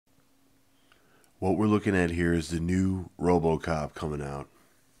What we're looking at here is the new Robocop coming out.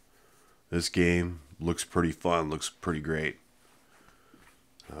 This game looks pretty fun, looks pretty great.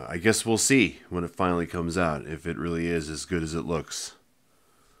 I guess we'll see when it finally comes out if it really is as good as it looks.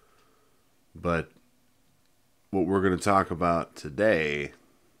 But what we're going to talk about today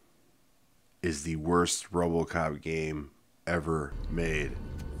is the worst Robocop game ever made.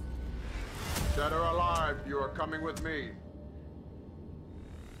 Dead or alive, you are coming with me.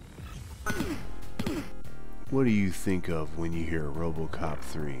 What do you think of when you hear Robocop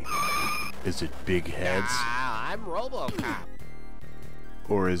 3? Is it big heads? I'm Robocop.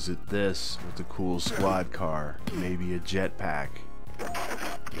 Or is it this with a cool squad car? Maybe a jetpack?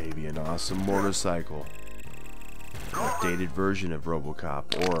 Maybe an awesome motorcycle? An updated version of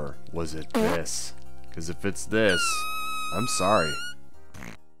Robocop? Or was it this? Because if it's this, I'm sorry.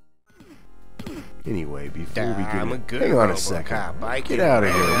 Anyway, before we get I'm a it, good hang on a Robocop. second. I Get can out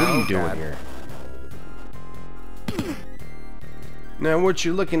of here. run What are you out, doing God. here? Now what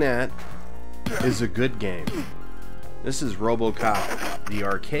you're looking at is a good game. This is Robocop the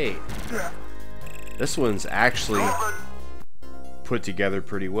arcade. This one's actually put together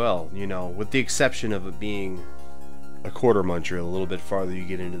pretty well, you know, with the exception of it being a quarter muncher a little bit farther you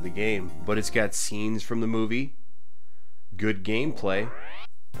get into the game. But it's got scenes from the movie, good gameplay,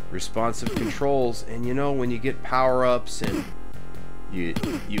 responsive controls, and you know, when you get power-ups and you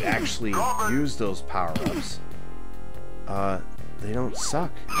actually use those power-ups, they don't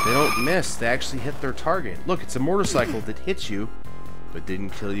suck. They don't miss. They actually hit their target. Look, it's a motorcycle that hits you, but didn't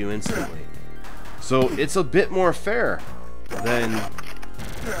kill you instantly. So it's a bit more fair than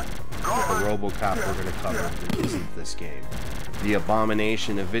the Robocop we're going to cover that isn't this game. The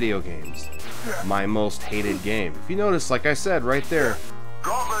abomination of video games. My most hated game. If you notice, like I said right there,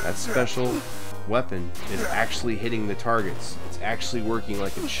 that special weapon is actually hitting the targets. It's actually working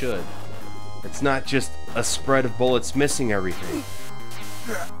like it should. It's not just a spread of bullets missing everything.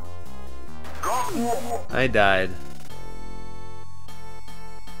 I died.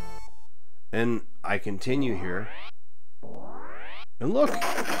 And I continue here. And look!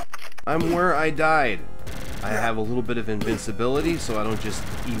 I'm where I died. I have a little bit of invincibility so I don't just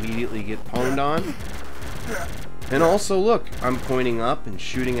immediately get pwned on. And also look, I'm pointing up and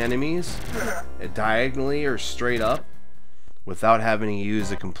shooting enemies diagonally or straight up without having to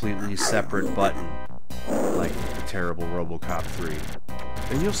use a completely separate button like the terrible Robocop 3.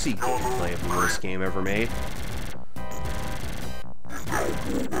 And you'll see gameplay of the worst game ever made.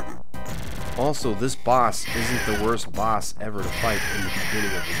 Also, this boss isn't the worst boss ever to fight in the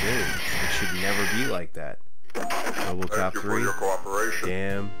beginning of the game. It should never be like that. Robocop 3,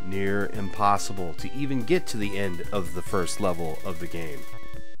 damn near impossible to even get to the end of the first level of the game.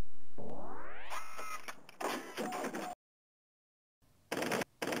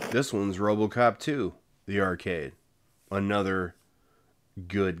 This one's Robocop 2, the arcade. Another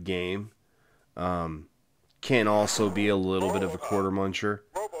good game. Can also be a little bit of a quarter muncher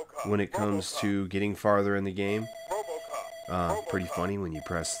when it comes to getting farther in the game. Pretty funny when you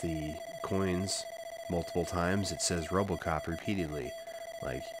press the coins multiple times, it says Robocop repeatedly.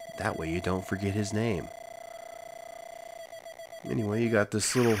 Like, that way you don't forget his name. Anyway, you got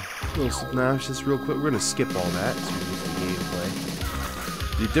this little synopsis real quick. We're going to skip all that so we get to the gameplay.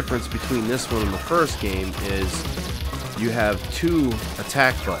 The difference between this one and the first game is you have 2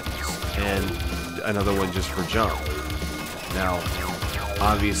 attack buttons and another one just for jump. Now,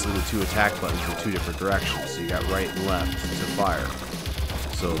 obviously the 2 attack buttons are 2 different directions, so you got right and left to fire.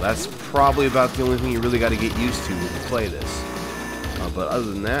 So that's probably about the only thing you really got to get used to when you play this. But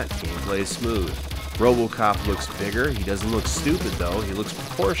other than that, gameplay is smooth. Robocop looks bigger. He doesn't look stupid though. He looks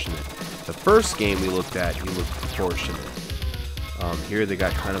proportionate. The first game we looked at, he looked proportionate. Here they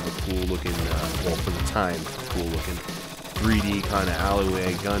got kind of a cool looking, well for the time, cool looking 3D kind of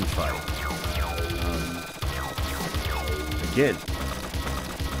alleyway gunfight. Again,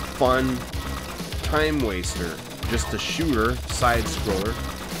 fun time waster. Just a shooter, side scroller.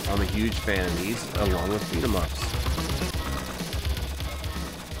 I'm a huge fan of these, along with beat 'em ups.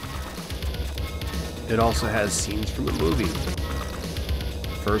 It also has scenes from the movie.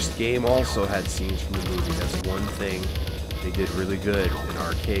 First game also had scenes from the movie. That's one thing they did really good in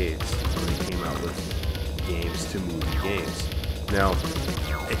arcades when they came out with games to movie games. Now,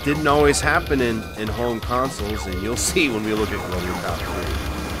 it didn't always happen in home consoles, and you'll see when we look at Robocop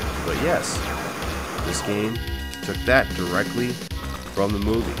 3. But yes, this game took that directly from the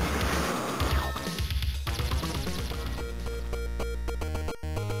movie.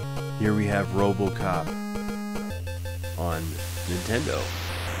 Here we have Robocop on Nintendo.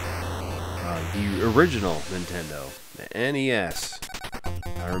 The original Nintendo, the NES.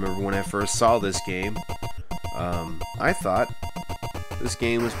 I remember when I first saw this game, I thought this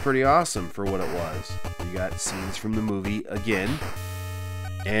game was pretty awesome for what it was. You got scenes from the movie again,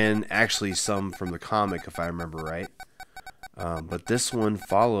 and actually some from the comic if I remember right. But this one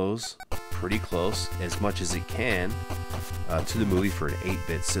follows pretty close, as much as it can, to the movie for an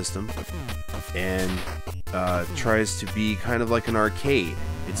 8-bit system, and tries to be kind of like an arcade.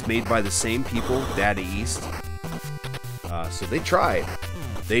 It's made by the same people, Data East, so they tried.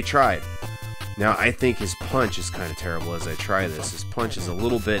 Now I think his punch is kind of terrible as I try this. His punch is a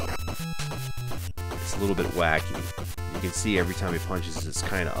little bit wacky. You can see every time he punches it's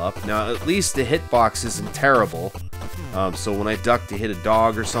kind of up. Now at least the hitbox isn't terrible, so when I duck to hit a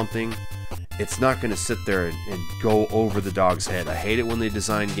dog or something, it's not going to sit there and go over the dog's head. I hate it when they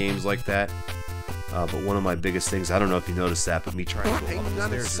design games like that. But one of my biggest things, I don't know if you noticed that, but me trying to go up the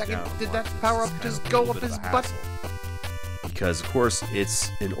stairs second, down did once that is power-up kind just of a go little up bit his of a butt? hassle. Because, of course, it's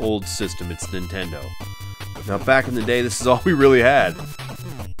an old system. It's Nintendo. Now, back in the day, this is all we really had.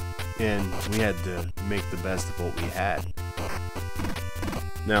 And we had to make the best of what we had.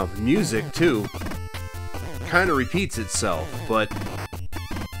 Now, the music, too, kind of repeats itself, but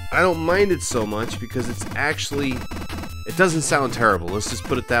I don't mind it so much because it's actually... It doesn't sound terrible. Let's just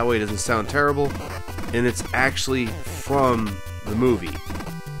put it that way. It doesn't sound terrible. And it's actually from the movie.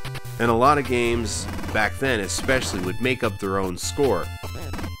 And a lot of games back then especially would make up their own score.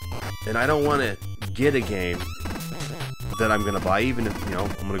 And I don't want to get a game that I'm going to buy, even if, you know,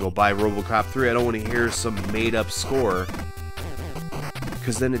 I'm going to go buy Robocop 3. I don't want to hear some made up score,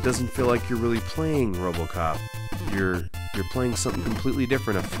 because then it doesn't feel like you're really playing Robocop. You're playing something completely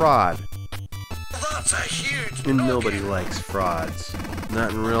different, a fraud. That's a huge And nobody likes frauds.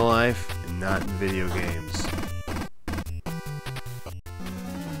 Not in real life, and not in video games.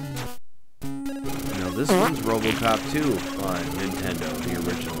 Now this one's Robocop 2 on Nintendo, the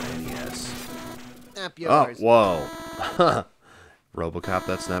original NES. Up Oh, yours. whoa. Robocop,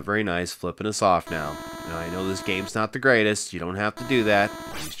 that's not very nice. Flipping us off now. Now, I know this game's not the greatest. You don't have to do that.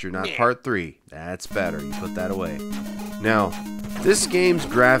 At least you're not part 3. That's better. You put that away. Now, this game's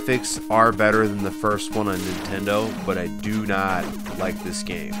graphics are better than the first one on Nintendo, but I do not like this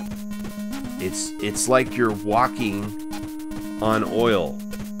game. It's like you're walking on oil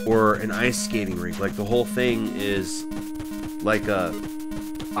or an ice skating rink. Like, the whole thing is like a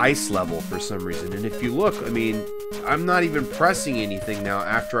ice level for some reason. And if you look, I mean, I'm not even pressing anything now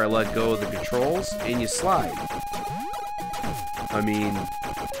after I let go of the controls, and you slide. I mean,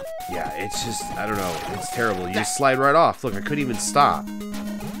 yeah, it's just, I don't know, it's terrible. You just slide right off. Look, I couldn't even stop.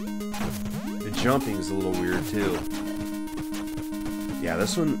 The jumping is a little weird too. Yeah,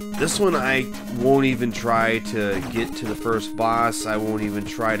 this one I won't even try to get to the first boss. I won't even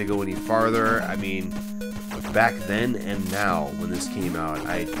try to go any farther. I mean, back then and now, when this came out,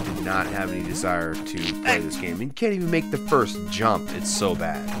 I did not have any desire to play this game. You can't even make the first jump. It's so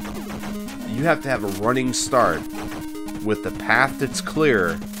bad. You have to have a running start with the path that's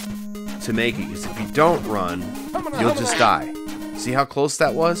clear to make it, because if you don't run, you'll just die. See how close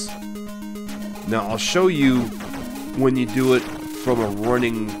that was? Now, I'll show you when you do it from a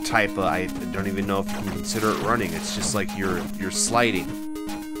running type of... I don't even know if you can consider it running. It's just like you're sliding.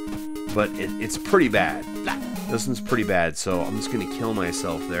 But it's pretty bad. This one's pretty bad, so I'm just going to kill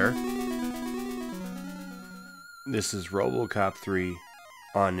myself there. This is Robocop 3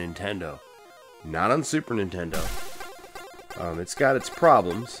 on Nintendo. Not on Super Nintendo. It's got its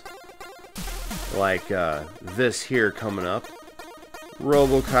problems. Like this here coming up.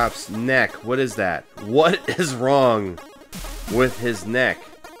 Robocop's neck. What is that? What is wrong with his neck?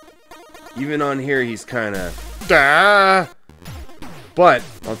 Even on here, he's kind of... But,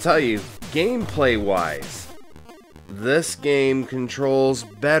 I'll tell you, gameplay-wise, this game controls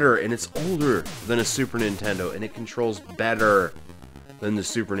better, and it's older than a Super Nintendo, and it controls better than the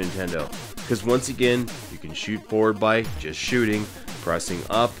Super Nintendo. Because once again, you can shoot forward by just shooting, pressing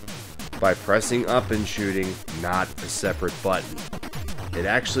up by pressing up and shooting, not a separate button. It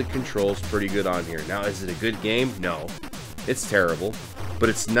actually controls pretty good on here. Now, is it a good game? No. It's terrible, but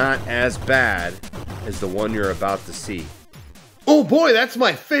it's not as bad as the one you're about to see. Oh boy, that's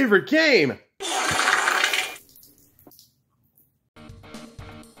my favorite game!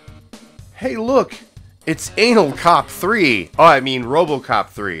 Hey look, it's Anal Cop 3. Oh, I mean Robocop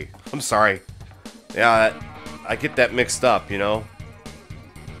 3. I'm sorry. Yeah, I get that mixed up, you know?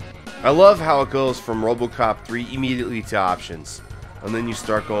 I love how it goes from Robocop 3 immediately to options. And then you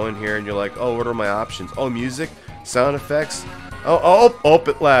start going here and you're like, oh, what are my options? Oh, music? Sound effects? Oh,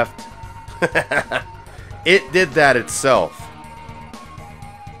 it left. It did that itself.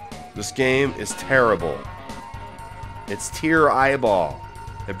 This game is terrible. It's tear eyeball.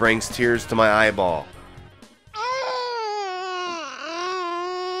 It brings tears to my eyeball.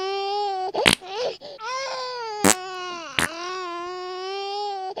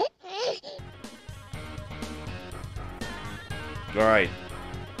 Alright.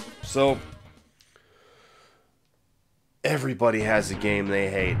 So, everybody has a game they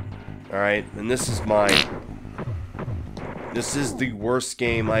hate. Alright? And this is mine. This is the worst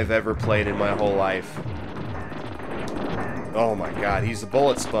game I've ever played in my whole life. Oh my god, he's a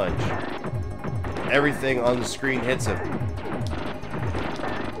bullet sponge. Everything on the screen hits him.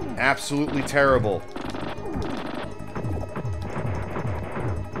 Absolutely terrible.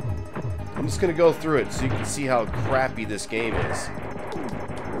 I'm just gonna go through it so you can see how crappy this game is.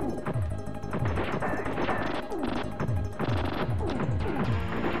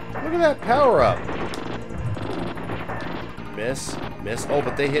 Look at that power up. Miss, miss. Oh,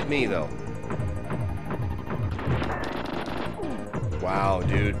 but they hit me though. Wow,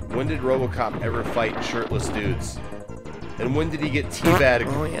 dude. When did Robocop ever fight shirtless dudes? And when did he get teabagged?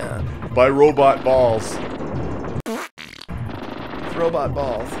 Oh yeah, by robot balls. Robot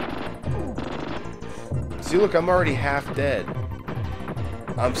balls. See, look, I'm already half dead.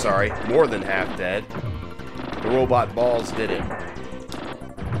 I'm sorry, more than half dead. The robot balls did it.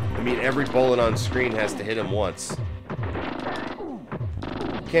 I mean, every bullet on screen has to hit him once.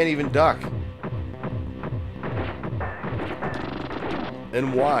 Can't even duck.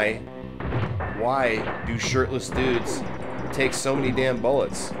 And why? Why do shirtless dudes take so many damn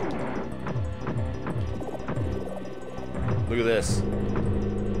bullets? Look at this.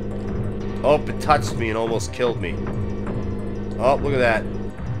 Oh, it touched me and almost killed me. Oh, look at that.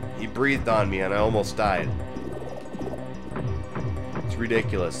 He breathed on me and I almost died. It's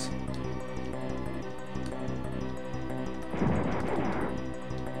ridiculous.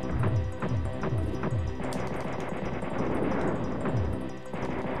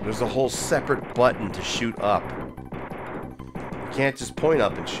 There's a whole separate button to shoot up. You can't just point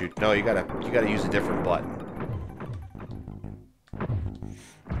up and shoot. No, you gotta use a different button.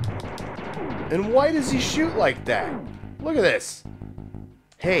 And why does he shoot like that? Look at this.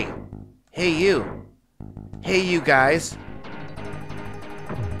 Hey. Hey, you. Hey, you guys.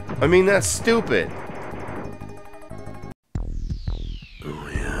 I mean, that's stupid. Oh,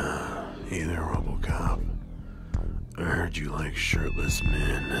 yeah. Hey there, Robocop. I heard you like shirtless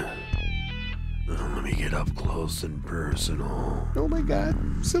men. Let me get up close and personal. Oh my god.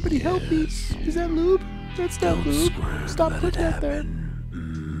 Somebody help me. Is that lube? That's not lube. Stop putting that there.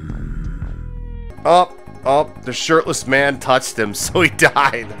 Oh, the shirtless man touched him, so he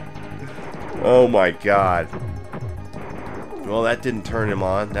died. Oh my god. Well, that didn't turn him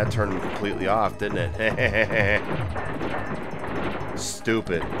on. That turned him completely off, didn't it?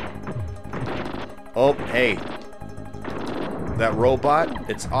 Stupid. Oh, hey. That robot,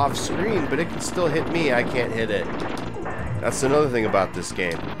 it's off screen, but it can still hit me. I can't hit it. That's another thing about this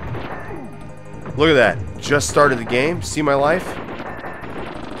game. Look at that. Just started the game. See my life?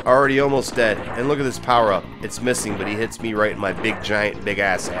 Already almost dead. And look at this power-up. It's missing, but he hits me right in my big, giant,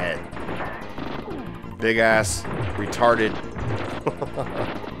 big-ass head. Big-ass, retarded,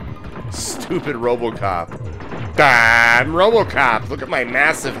 stupid Robocop. I'm Robocop! Look at my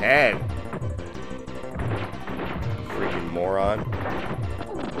massive head. Freaking moron.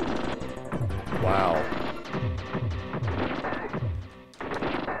 Wow.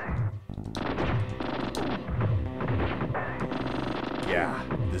 Yeah,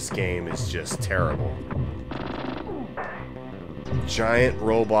 this game is just terrible. Giant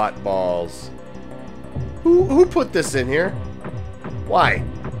robot balls. Who put this in here? Why?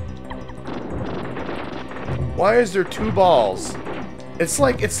 Why is there two balls? It's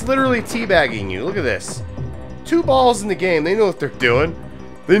like, it's literally teabagging you. Look at this. Two balls in the game. They know what they're doing.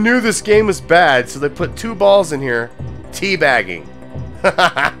 They knew this game was bad, so they put two balls in here. Teabagging.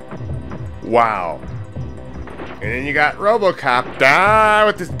 Wow. And then you got Robocop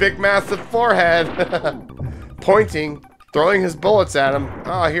with this big massive forehead. Pointing, throwing his bullets at him.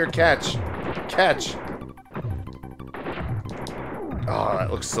 Oh, here, catch. Catch. Oh,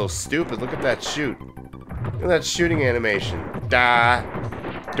 that looks so stupid. Look at that shoot. Look at that shooting animation. Da.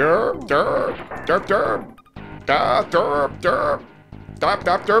 Derp, derp, derp, derp. Da, derp, derp. Dop,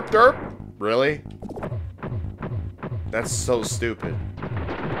 dop, derp, derp. Really? That's so stupid.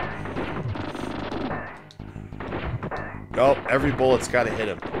 Nope, every bullet's got to hit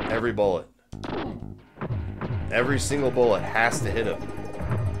him. Every bullet. Every single bullet has to hit him.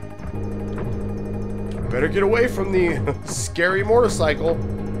 Better get away from the scary motorcycle.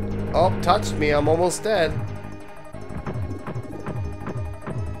 Oh, touched me. I'm almost dead.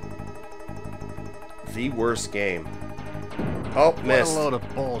 The worst game. Oh, missed. What a load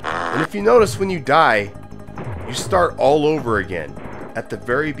of bull. And if you notice, when you die, you start all over again at the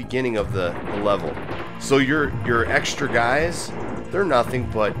very beginning of the level. So your extra guys, they're nothing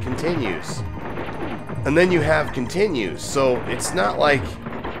but continues. And then you have continues. So it's not like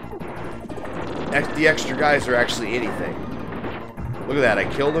the extra guys are actually anything. Look at that. I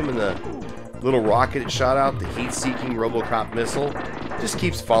killed him, and the little rocket it shot out, the heat-seeking Robocop missile, just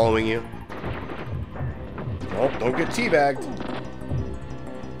keeps following you. Oh, don't get teabagged.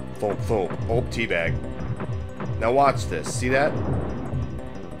 Thump, thump. Oh, teabag. Now watch this. See that?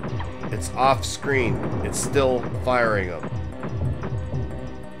 It's off screen. It's still firing them.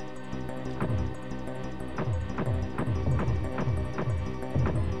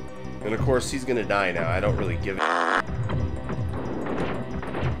 And of course, he's gonna die now. I don't really give a...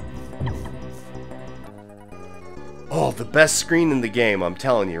 Oh, the best screen in the game, I'm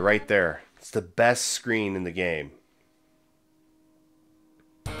telling you, right there. It's the best screen in the game.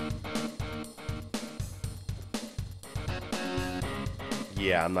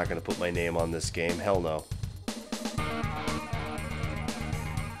 Yeah, I'm not gonna put my name on this game. Hell no.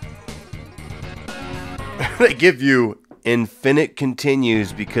 They give you infinite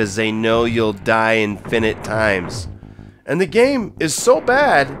continues because they know you'll die infinite times. And the game is so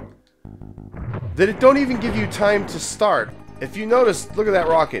bad that it don't even give you time to start. If you notice, look at that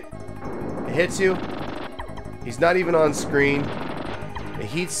rocket. It hits you. He's not even on screen. A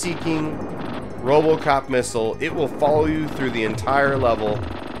heat-seeking Robocop missile. It will follow you through the entire level.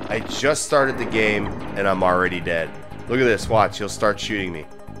 I just started the game and I'm already dead. Look at this. Watch. He'll start shooting me.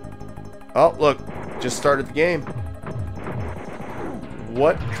 Oh, look. Just started the game.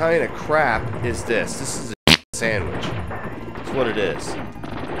 What kind of crap is this? This is a sandwich. That's what it is.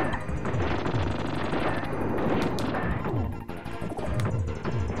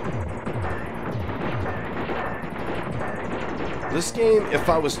 This game, if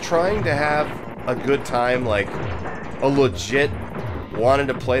I was trying to have a good time, like a legit wanted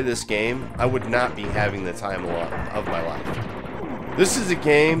to play this game, I would not be having the time of my life. This is a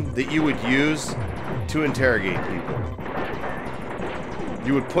game that you would use to interrogate people.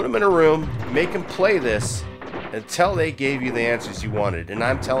 You would put them in a room, make them play this until they gave you the answers you wanted. And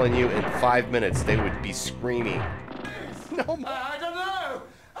I'm telling you, in 5 minutes, they would be screaming. No, I don't know!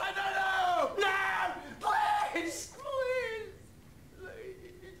 I don't know! No! Please! Please!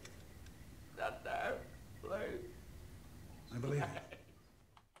 Please! Not now. Please. I believe it.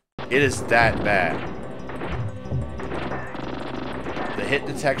 It is that bad. The hit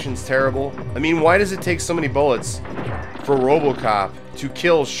detection's terrible. I mean, why does it take so many bullets for Robocop to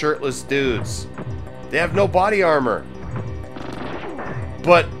kill shirtless dudes? They have no body armor.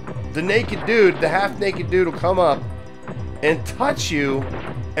 But the naked dude, the half-naked dude will come up and touch you,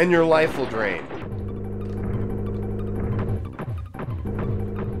 and your life will drain.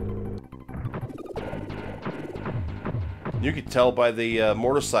 You could tell by the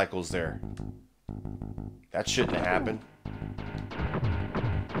motorcycles there. That shouldn't have happened.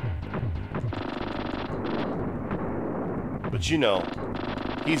 But you know,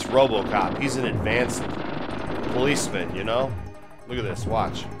 he's Robocop. He's an advanced policeman, you know? Look at this,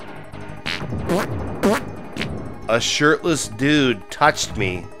 watch. A shirtless dude touched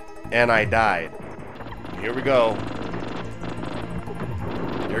me, and I died. Here we go.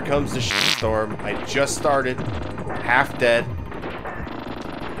 Here comes the storm. I just started. Half dead.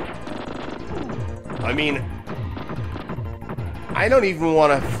 I mean, I don't even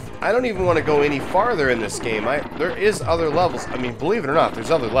want to go any farther in this game. There is other levels. I mean, believe it or not,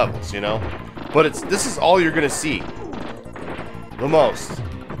 there's other levels, you know? But this is all you're going to see. The most.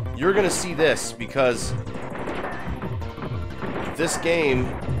 You're going to see this because this game,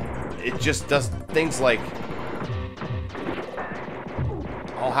 it just does things like...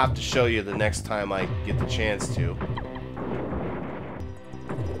 I'll have to show you the next time I get the chance to.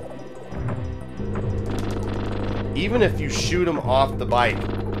 Even if you shoot him off the bike,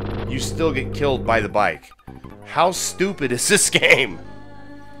 you still get killed by the bike. How stupid is this game?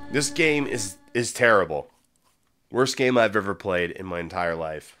 This game is terrible. Worst game I've ever played in my entire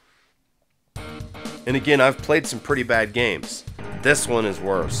life. And again, I've played some pretty bad games. This one is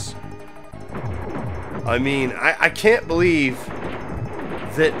worse. I mean, I can't believe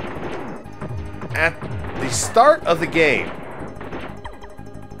that at the start of the game,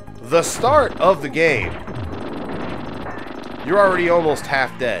 you're already almost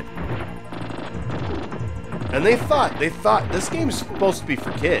half dead. And they thought this game's supposed to be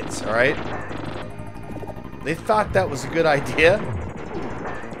for kids, alright? They thought that was a good idea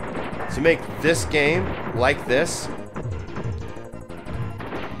to make this game like this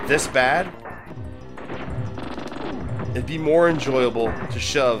bad. It'd be more enjoyable to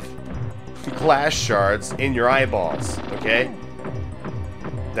shove glass shards in your eyeballs, okay?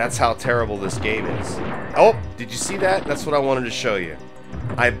 That's how terrible this game is. Oh, did you see that? That's what I wanted to show you.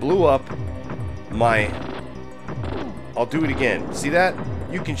 I blew up my... I'll do it again. See that?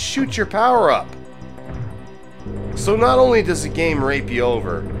 You can shoot your power up. So not only does the game rape you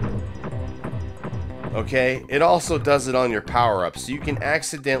over, okay, it also does it on your power-ups. So you can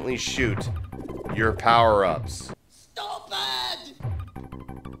accidentally shoot your power-ups. Stupid!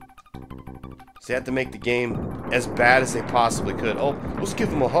 So they have to make the game as bad as they possibly could. Oh, let's give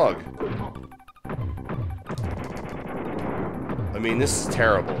them a hug. I mean, this is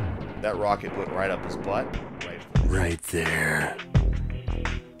terrible. That rocket went right up his butt. Right there.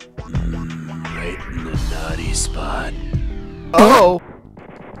 Right in the naughty spot. Oh!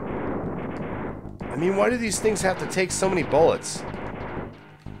 I mean, why do these things have to take so many bullets?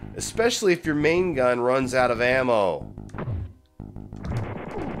 Especially if your main gun runs out of ammo.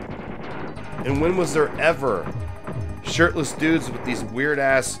 And when was there ever shirtless dudes with these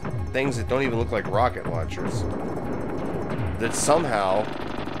weird-ass things that don't even look like rocket launchers that somehow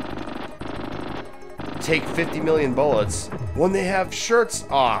take 50 million bullets when they have shirts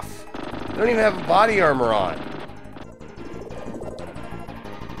off? They don't even have body armor on.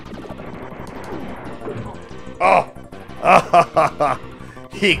 Oh!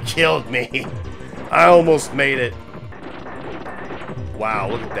 He killed me. I almost made it. Wow,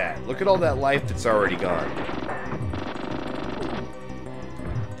 look at that. Look at all that life that's already gone.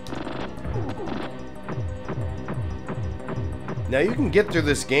 Now you can get through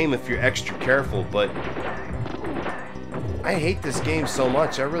this game if you're extra careful, but I hate this game so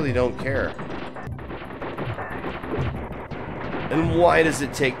much, I really don't care. And why does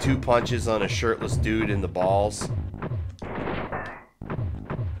it take 2 punches on a shirtless dude in the balls?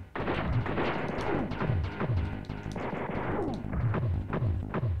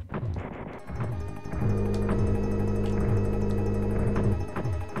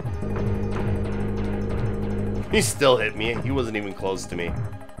 He still hit me. He wasn't even close to me.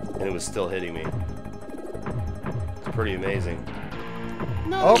 And it was still hitting me. It's pretty amazing.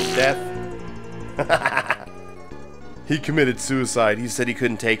 No. Oh, death. He committed suicide. He said he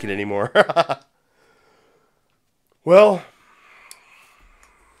couldn't take it anymore. Well,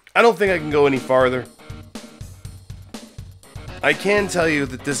 I don't think I can go any farther. I can tell you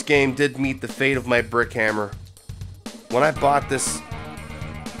that this game did meet the fate of my brick hammer. When I bought this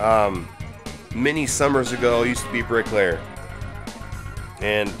many summers ago, I used to be a bricklayer.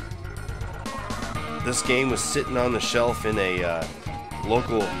 And this game was sitting on the shelf in a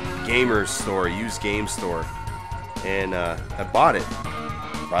local gamer store, used game store. And I bought it.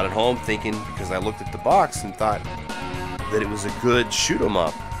 Brought it home thinking, because I looked at the box and thought that it was a good shoot 'em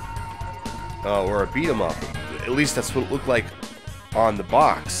up. Or a beat 'em up. At least that's what it looked like on the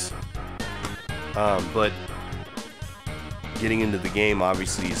box. But getting into the game,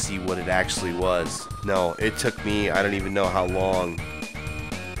 obviously you see what it actually was. No, it took me, I don't even know how long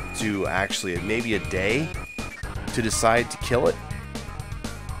to actually, maybe a day to decide to kill it.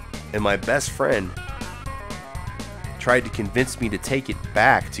 And my best friend tried to convince me to take it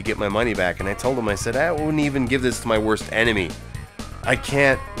back to get my money back, and I told him, I said, I wouldn't even give this to my worst enemy. I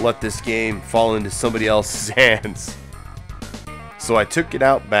can't let this game fall into somebody else's hands. So I took it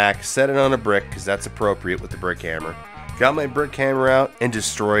out back, set it on a brick, because that's appropriate with the brick hammer. Got my brick hammer out and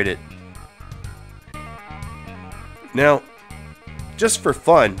destroyed it. Now, just for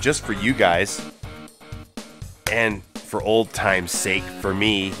fun, just for you guys, and for old time's sake, for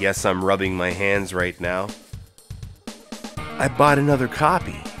me, yes, I'm rubbing my hands right now, I bought another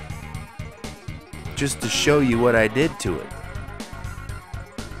copy. Just to show you what I did to it.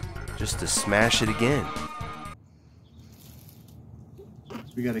 Just to smash it again.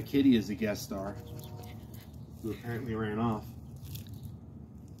 We got a kitty as a guest star, who apparently ran off.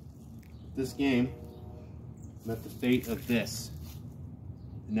 This game met the fate of this.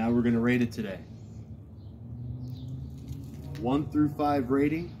 And now we're going to rate it today. 1 through 5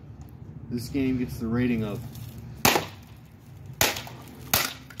 rating. This game gets the rating of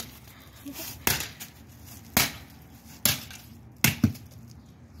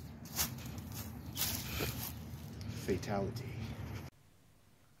fatality.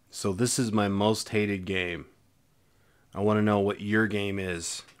 So this is my most hated game. I want to know what your game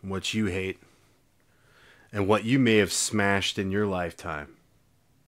is, what you hate, and what you may have smashed in your lifetime.